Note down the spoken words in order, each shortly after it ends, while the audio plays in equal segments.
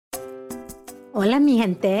Hola, mi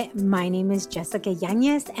gente. My name is Jessica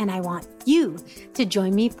Yanez, and I want you to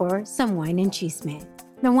join me for some Wine and Chisme.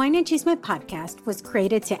 The Wine and Chisme podcast was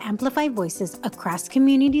created to amplify voices across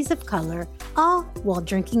communities of color, all while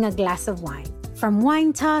drinking a glass of wine. From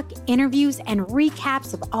wine talk, interviews, and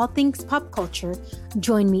recaps of all things pop culture,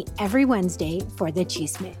 join me every Wednesday for the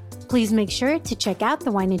Chisme. Please make sure to check out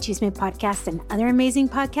the Wine and Chisme podcast and other amazing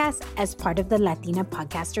podcasts as part of the Latina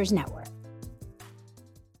Podcasters Network.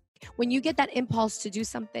 When you get that impulse to do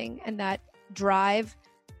something and that drive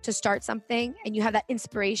to start something and you have that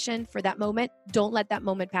inspiration for that moment, don't let that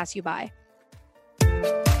moment pass you by.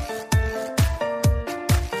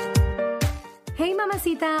 Hey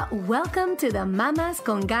mamacita, welcome to the Mamas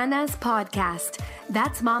Con Ganas podcast.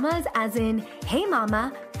 That's mamas as in, hey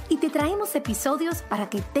mama, y te traemos episodios para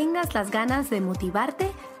que tengas las ganas de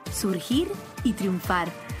motivarte, surgir y triunfar.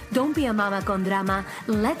 Don't be a mama con drama,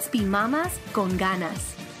 let's be mamas con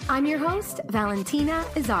ganas. I'm your host, Valentina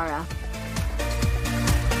Izarra.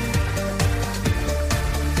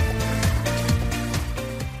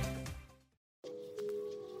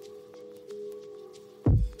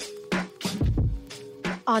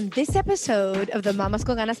 On this episode of the Mamas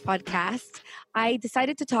Con Ganas podcast, I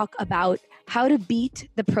decided to talk about how to beat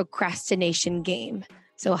the procrastination game.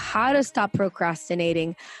 So how to stop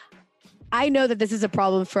procrastinating. I know that this is a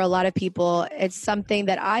problem for a lot of people. It's something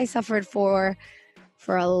that I suffered for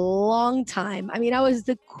a long time. I mean, I was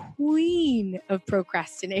the queen of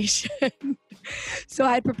procrastination. So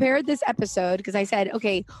I prepared this episode because I said,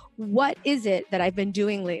 okay, what is it that I've been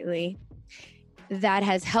doing lately that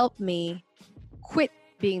has helped me quit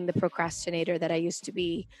being the procrastinator that I used to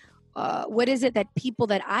be? What is it that people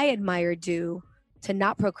that I admire do to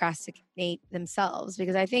not procrastinate themselves?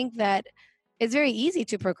 Because I think that it's very easy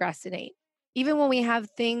to procrastinate. Even when we have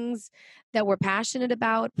things that we're passionate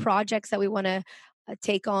about, projects that we want to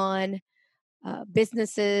take on,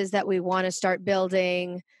 businesses that we want to start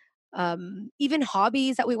building, even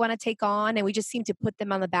hobbies that we want to take on, and we just seem to put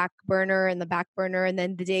them on the back burner, and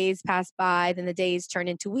then the days pass by, then the days turn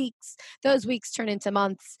into weeks, those weeks turn into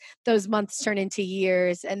months, those months turn into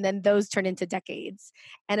years, and then those turn into decades.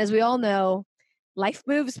 And as we all know, life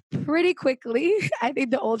moves pretty quickly. I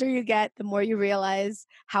think the older you get, the more you realize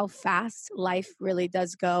how fast life really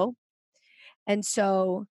does go. And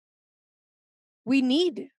so we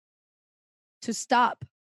need to stop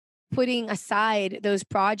putting aside those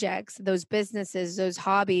projects, those businesses, those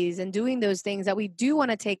hobbies, and doing those things that we do want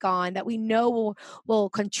to take on that we know will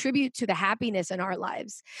contribute to the happiness in our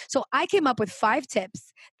lives. So I came up with 5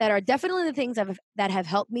 tips that are definitely the things that have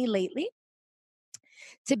helped me lately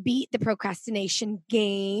to beat the procrastination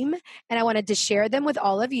game. And I wanted to share them with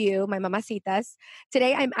all of you, my mamacitas.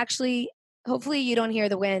 Today, I'm actually, hopefully you don't hear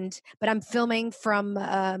the wind, but I'm filming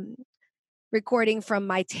from recording from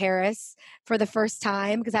my terrace for the first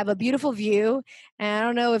time because I have a beautiful view. And I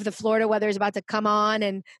don't know if the Florida weather is about to come on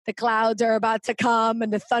and the clouds are about to come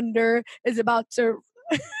and the thunder is about to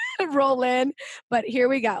roll in. But here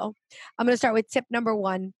we go. I'm going to start with tip number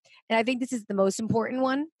 1. And I think this is the most important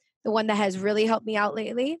one, the one that has really helped me out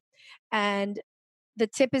lately. And the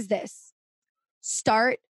tip is this: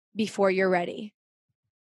 start before you're ready.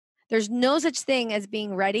 There's no such thing as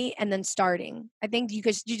being ready and then starting. I think you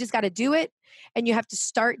just got to do it, and you have to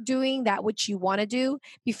start doing that which you want to do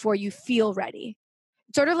before you feel ready.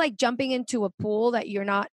 It's sort of like jumping into a pool that you're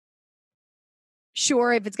not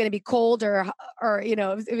sure if it's going to be cold or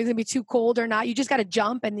if it's going to be too cold or not. You just got to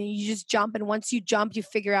jump, and then you just jump, and once you jump, you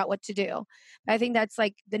figure out what to do. I think that's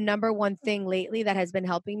like the number one thing lately that has been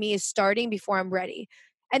helping me is starting before I'm ready.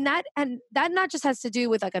 And that not just has to do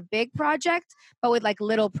with like a big project, but with like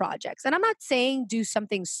little projects. And I'm not saying do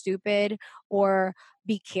something stupid or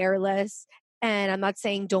be careless. And I'm not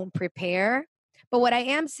saying don't prepare. But what I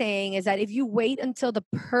am saying is that if you wait until the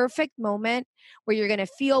perfect moment where you're going to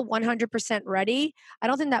feel 100% ready, I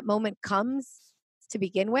don't think that moment comes to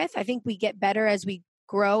begin with. I think we get better as we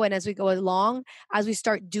grow and as we go along, as we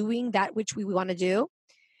start doing that which we want to do.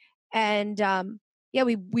 And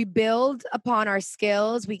we build upon our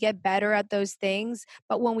skills. We get better at those things.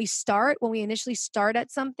 But when we initially start at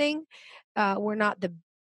something, we're not the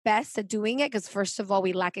best at doing it because first of all,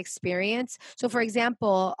 we lack experience. So for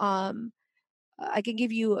example, I can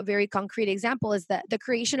give you a very concrete example is that the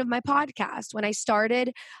creation of my podcast. When I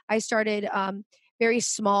started very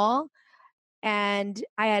small, and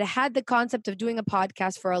I had the concept of doing a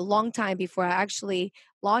podcast for a long time before I actually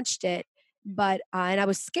launched it. But and I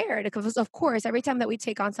was scared because, of course, every time that we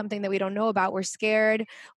take on something that we don't know about, we're scared.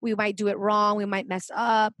 We might do it wrong. We might mess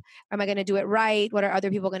up. Am I going to do it right? What are other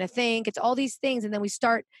people going to think? It's all these things. And then we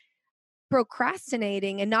start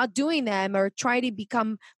procrastinating and not doing them or trying to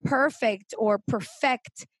become perfect or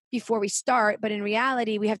perfect before we start. But in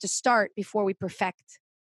reality, we have to start before we perfect.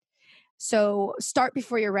 So start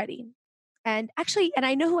before you're ready. And actually, and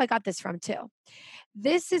I know who I got this from too.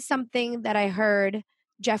 This is something that I heard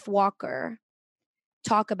Jeff Walker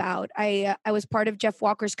talk about. I was part of Jeff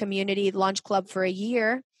Walker's community launch club for a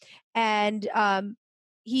year, and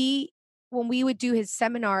he, when we would do his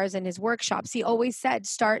seminars and his workshops, he always said,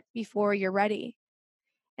 "Start before you're ready."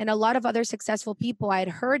 And a lot of other successful people, I had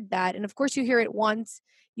heard that, and of course, you hear it once,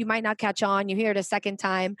 you might not catch on. You hear it a second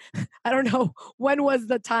time. I don't know when was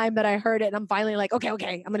the time that I heard it, and I'm finally like, okay, I'm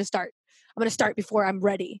going to start. I'm going to start before I'm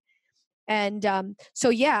ready. And so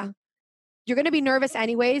yeah, you're going to be nervous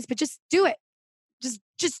anyways, but just do it.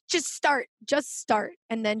 Just start,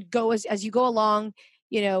 and then go as you go along.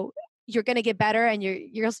 You know, you're going to get better, and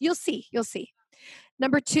you'll see.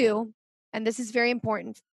 Number 2, and this is very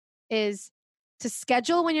important, is to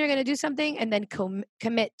schedule when you're going to do something and then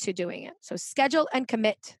commit to doing it. So schedule and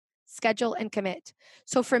commit.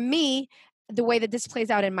 So for me, the way that this plays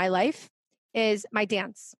out in my life is my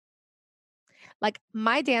dance. Like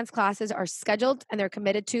my dance classes are scheduled and they're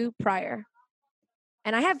committed to prior.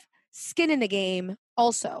 And I have skin in the game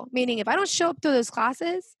also, meaning if I don't show up to those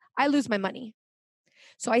classes, I lose my money.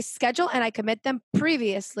 So I schedule and I commit them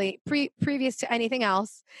previous to anything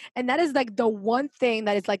else. And that is like the one thing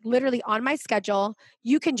that is like literally on my schedule.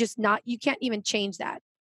 You can't even change that.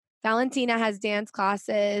 Valentina has dance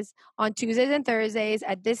classes on Tuesdays and Thursdays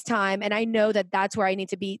at this time. And I know that that's where I need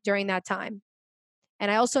to be during that time.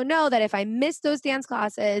 And I also know that if I miss those dance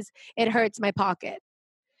classes, it hurts my pocket.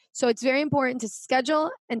 So it's very important to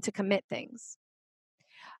schedule and to commit things.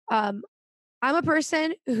 I'm a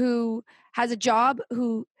person who has a job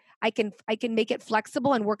who I can make it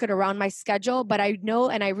flexible and work it around my schedule, but I know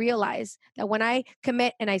and I realize that when I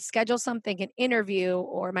commit and I schedule something, an interview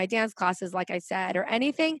or my dance classes, like I said, or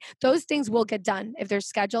anything, those things will get done if they're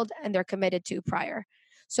scheduled and they're committed to prior.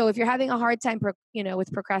 So if you're having a hard time,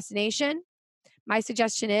 with procrastination, my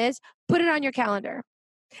suggestion is put it on your calendar.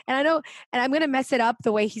 And I know, and I'm going to mess it up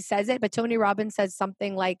the way he says it, but Tony Robbins says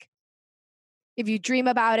something like, if you dream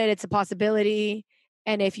about it, it's a possibility.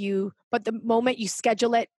 And but the moment you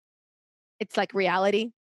schedule it, it's like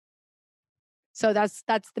reality. So that's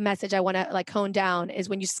the message I want to like hone down is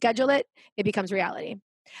when you schedule it, it becomes reality.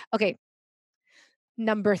 Okay.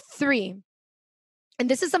 Number 3. And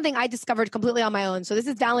this is something I discovered completely on my own. So this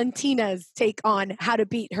is Valentina's take on how to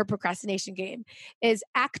beat her procrastination game, is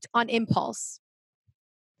act on impulse.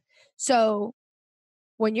 So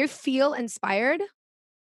when you feel inspired,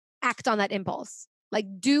 act on that impulse.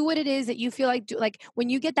 Like do what it is that you feel like do. Like when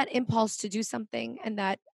you get that impulse to do something and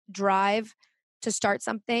that drive to start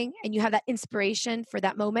something and you have that inspiration for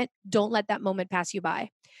that moment, don't let that moment pass you by.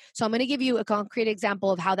 So I'm going to give you a concrete example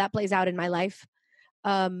of how that plays out in my life.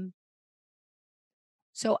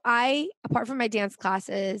 So apart from my dance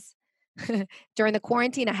classes, during the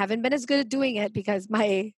quarantine, I haven't been as good at doing it because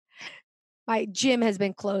my gym has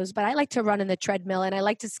been closed, but I like to run in the treadmill and I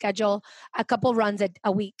like to schedule a couple runs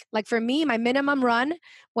a week. Like for me, my minimum run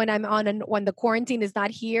when when the quarantine is not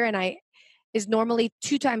here is normally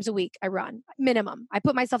 2 times a week I run minimum. I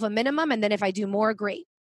put myself a minimum. And then if I do more, great.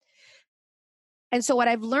 And so what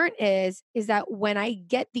I've learned is that when I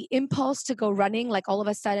get the impulse to go running, like all of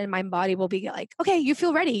a sudden my body will be like, okay, you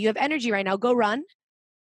feel ready. You have energy right now. Go run.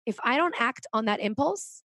 If I don't act on that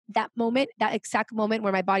impulse, that exact moment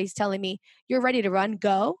where my body's telling me, you're ready to run,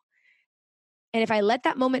 go. And if I let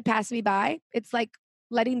that moment pass me by, it's like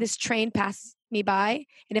letting this train pass me by.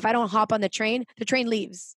 And if I don't hop on the train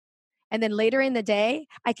leaves. And then later in the day,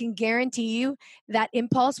 I can guarantee you that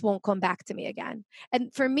impulse won't come back to me again.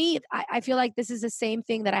 And for me, I feel like this is the same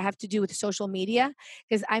thing that I have to do with social media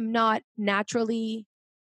because I'm not naturally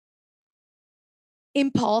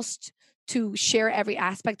impulsed to share every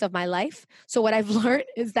aspect of my life. So what I've learned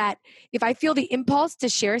is that if I feel the impulse to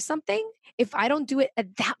share something, if I don't do it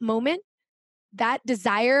at that moment, that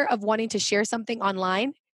desire of wanting to share something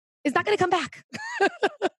online is not going to come back.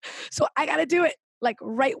 So I got to do it like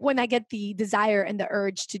right when I get the desire and the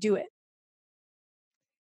urge to do it.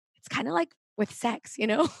 It's kind of like with sex,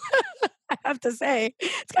 I have to say,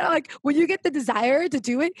 it's kind of like when you get the desire to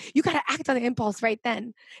do it, you got to act on the impulse right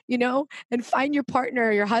then, and find your partner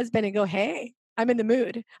or your husband and go, hey, I'm in the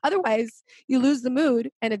mood. Otherwise, you lose the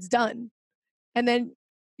mood and it's done. And then,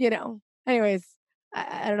 anyways,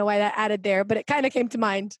 I don't know why that added there, but it kind of came to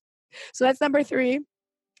mind. So that's number 3.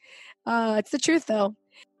 It's the truth though.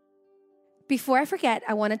 Before I forget,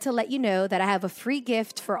 I wanted to let you know that I have a free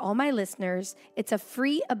gift for all my listeners. It's a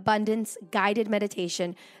free abundance guided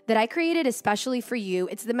meditation that I created especially for you.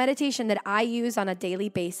 It's the meditation that I use on a daily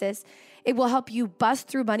basis. It will help you bust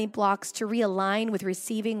through money blocks to realign with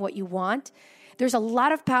receiving what you want. There's a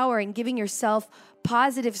lot of power in giving yourself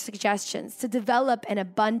positive suggestions to develop an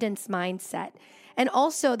abundance mindset. And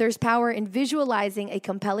also, there's power in visualizing a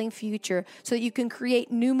compelling future so that you can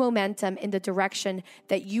create new momentum in the direction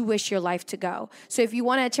that you wish your life to go. So if you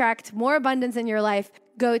want to attract more abundance in your life,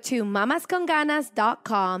 go to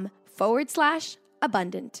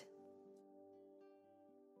mamasconganas.com/abundant.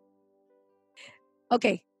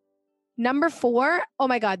 Okay, number 4. Oh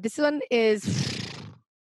my God, this one is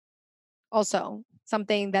also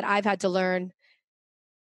something that I've had to learn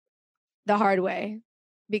the hard way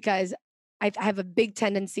because I have a big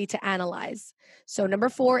tendency to analyze. So number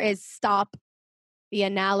 4 is stop the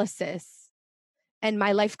analysis. And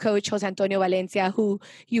my life coach, Jose Antonio Valencia, who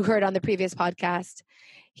you heard on the previous podcast,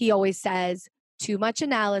 he always says, too much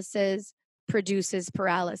analysis produces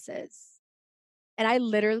paralysis. And I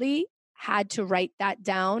literally had to write that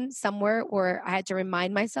down somewhere where I had to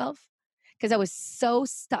remind myself because I was so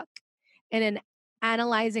stuck in an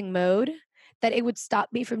analyzing mode that it would stop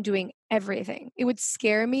me from doing everything. It would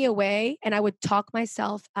scare me away and I would talk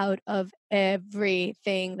myself out of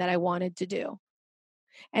everything that I wanted to do.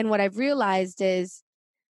 And what I've realized is,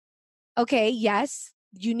 okay, yes,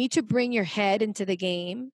 you need to bring your head into the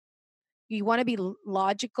game. You want to be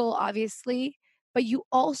logical, obviously, but you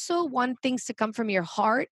also want things to come from your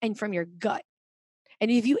heart and from your gut.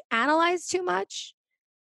 And if you analyze too much,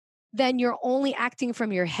 then you're only acting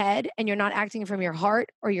from your head and you're not acting from your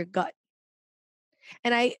heart or your gut.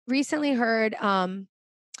 And I recently heard,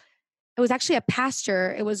 it was actually a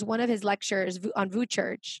pastor. It was one of his lectures on VU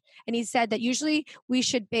Church. And he said that usually we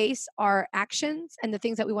should base our actions and the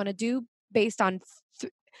things that we want to do based on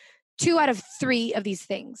 2 out of 3 of these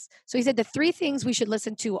things. So he said the 3 things we should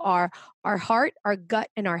listen to are our heart, our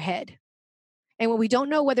gut, and our head. And when we don't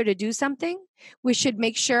know whether to do something, we should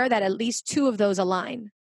make sure that at least 2 of those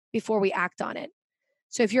align before we act on it.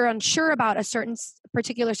 So if you're unsure about a certain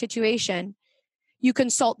particular situation, you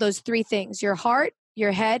consult those 3 things, your heart,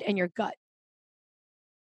 your head, and your gut.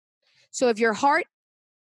 So if your heart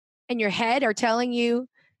and your head are telling you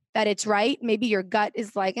that it's right, maybe your gut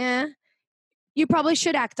is like, you probably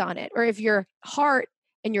should act on it. Or if your heart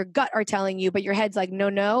and your gut are telling you, but your head's like,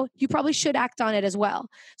 no, you probably should act on it as well.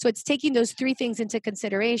 So it's taking those 3 things into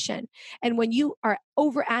consideration. And when you are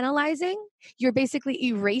overanalyzing, you're basically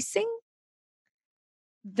erasing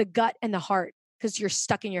the gut and the heart because you're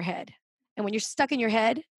stuck in your head. And when you're stuck in your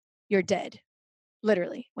head, you're dead.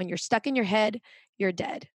 Literally, when you're stuck in your head, you're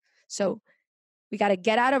dead. So we got to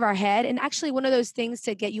get out of our head. And actually, one of those things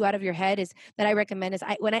to get you out of your head is that I recommend is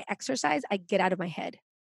when I exercise, I get out of my head.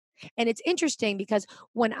 And it's interesting because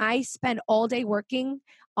when I spend all day working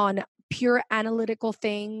on pure analytical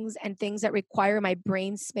things and things that require my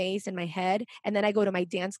brain space and my head, and then I go to my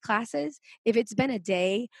dance classes, if it's been a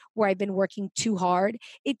day where I've been working too hard,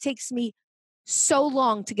 it takes me so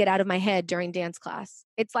long to get out of my head during dance class.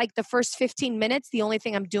 It's like the first 15 minutes, the only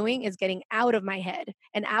thing I'm doing is getting out of my head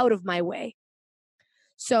and out of my way.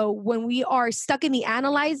 So when we are stuck in the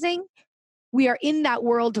analyzing, we are in that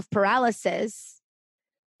world of paralysis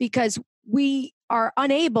because we are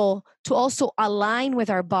unable to also align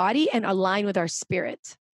with our body and align with our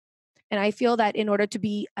spirit. And I feel that in order to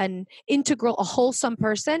be an integral, a wholesome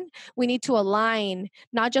person, we need to align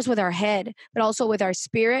not just with our head, but also with our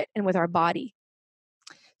spirit and with our body.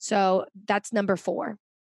 So that's number 4.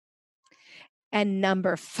 And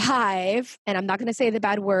number 5, and I'm not going to say the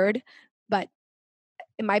bad word, but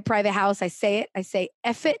in my private house, I say, F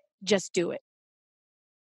it, just do it.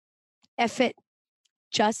 F it,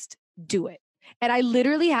 just do it. And I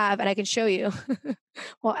literally have, and I can show you.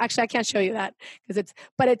 Well, actually, I can't show you that because it's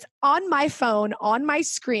on my phone, on my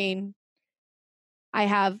screen. I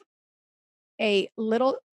have a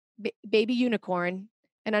little baby unicorn,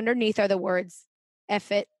 and underneath are the words,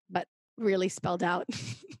 F it, but really spelled out.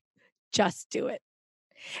 Just do it.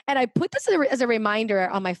 And I put this as a reminder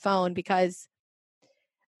on my phone because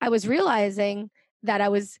I was realizing that I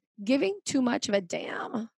was giving too much of a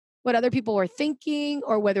damn what other people were thinking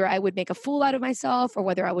or whether I would make a fool out of myself or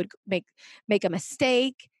whether I would make a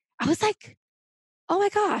mistake. I was like, oh my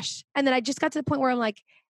gosh. And then I just got to the point where I'm like,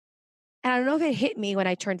 and I don't know if it hit me when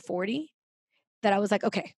I turned 40, that I was like,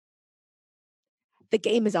 okay, the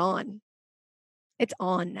game is on. It's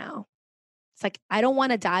on now. It's like, I don't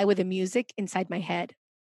want to die with the music inside my head.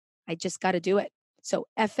 I just got to do it. So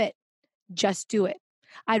F it, just do it.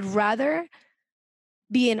 I'd rather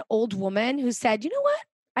be an old woman who said, you know what?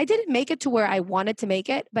 I didn't make it to where I wanted to make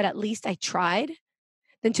it, but at least I tried,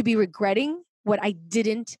 than to be regretting what I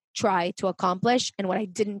didn't try to accomplish and what I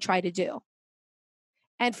didn't try to do.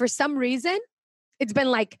 And for some reason, it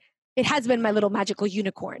has been my little magical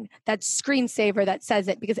unicorn, that screensaver that says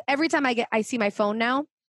it, because every time I see my phone now,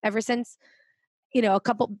 ever since, at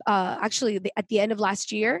the end of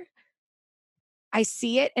last year, I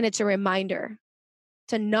see it and it's a reminder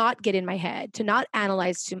to not get in my head, to not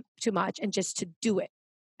analyze too much, and just to do it.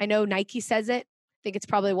 I know Nike says it. I think it's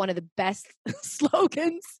probably one of the best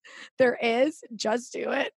slogans there is. Just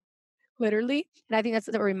do it, literally. And I think that's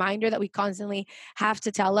the reminder that we constantly have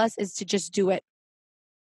to tell us, is to just do it.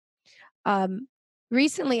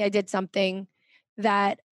 Recently, I did something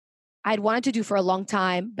that I'd wanted to do for a long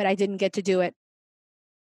time, but I didn't get to do it.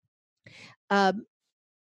 And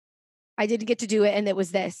it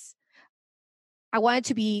was this. I wanted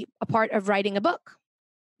to be a part of writing a book,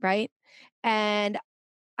 right? And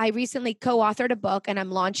I recently co-authored a book, and I'm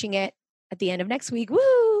launching it at the end of next week.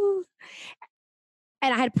 Woo!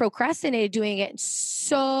 And I had procrastinated doing it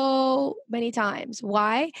so many times.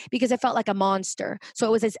 Why? Because I felt like a monster. So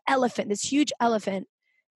it was this huge elephant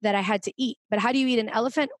that I had to eat. But how do you eat an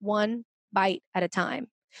elephant? One bite at a time.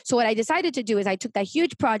 So what I decided to do is I took that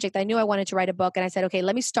huge project. I knew I wanted to write a book, and I said, okay,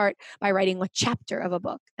 let me start by writing a chapter of a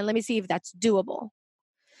book, and let me see if that's doable.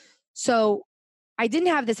 So I didn't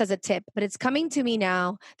have this as a tip, but it's coming to me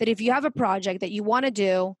now that if you have a project that you want to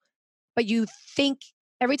do, but you think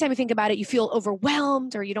every time you think about it, you feel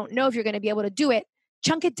overwhelmed, or you don't know if you're going to be able to do it,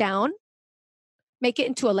 chunk it down, make it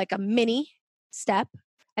into a mini step,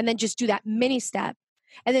 and then just do that mini step.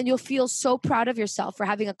 And then you'll feel so proud of yourself for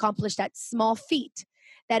having accomplished that small feat,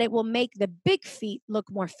 that it will make the big feat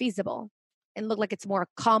look more feasible and look like it's more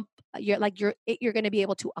you're going to be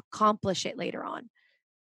able to accomplish it later on.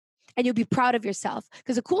 And you'll be proud of yourself.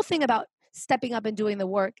 Because the cool thing about stepping up and doing the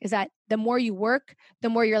work is that the more you work, the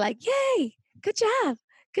more you're like, yay, good job,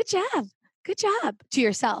 good job, good job to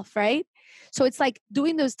yourself, right? So it's like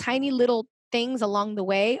doing those tiny little things along the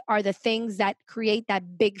way are the things that create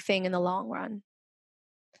that big thing in the long run.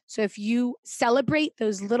 So if you celebrate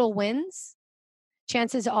those little wins,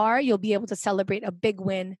 chances are you'll be able to celebrate a big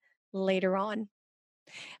win later on.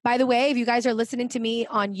 By the way, if you guys are listening to me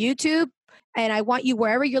on YouTube, and I want you,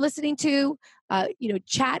 wherever you're listening to,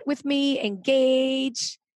 chat with me,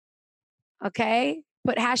 engage, okay?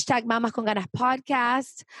 Put hashtag Mamas Con Ganas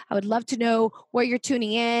podcast. I would love to know where you're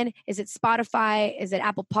tuning in. Is it Spotify? Is it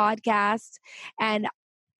Apple Podcasts? And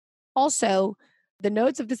also, the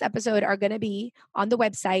notes of this episode are going to be on the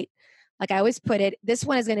website. Like I always put it, this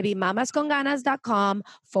one is going to be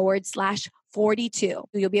mamasconganas.com/42.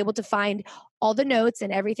 You'll be able to find all the notes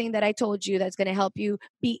and everything that I told you that's going to help you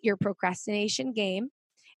beat your procrastination game.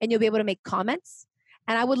 And you'll be able to make comments.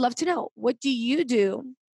 And I would love to know, what do you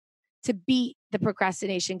do to beat the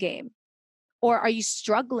procrastination game? Or are you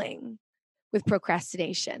struggling with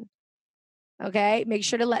procrastination? Okay, make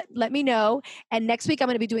sure to let me know. And next week, I'm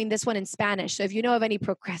going to be doing this one in Spanish. So if you know of any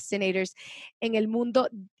procrastinators en el mundo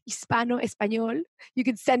hispano-español, you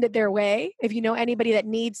can send it their way. If you know anybody that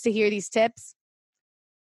needs to hear these tips,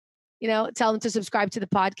 tell them to subscribe to the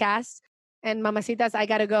podcast. And mamacitas, I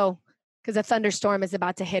got to go because a thunderstorm is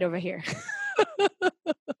about to hit over here.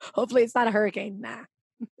 Hopefully it's not a hurricane. Nah.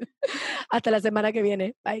 Hasta la semana que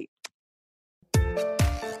viene. Bye.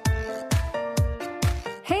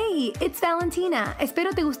 Hey, it's Valentina.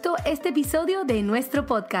 Espero te gustó este episodio de nuestro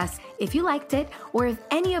podcast. If you liked it, or if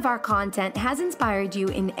any of our content has inspired you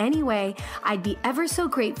in any way, I'd be ever so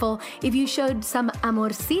grateful if you showed some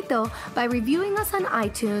amorcito by reviewing us on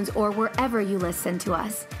iTunes or wherever you listen to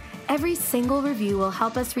us. Every single review will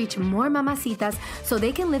help us reach more mamacitas so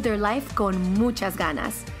they can live their life con muchas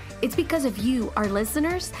ganas. It's because of you, our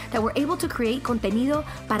listeners, that we're able to create contenido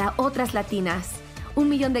para otras latinas.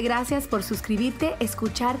 1,000,000 de gracias por suscribirte,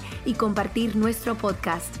 escuchar y compartir nuestro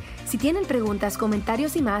podcast. Si tienen preguntas,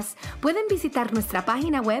 comentarios y más, pueden visitar nuestra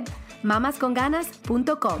página web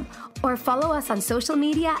mamasconganas.com or follow us on social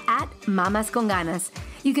media at Mamas Con Ganas.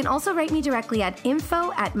 You can also write me directly at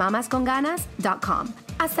info@mamasconganas.com.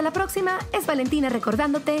 Hasta la próxima, es Valentina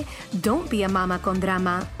recordándote, don't be a mama con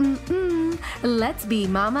drama. Let's be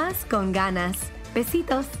mamas con ganas.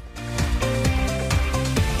 Besitos.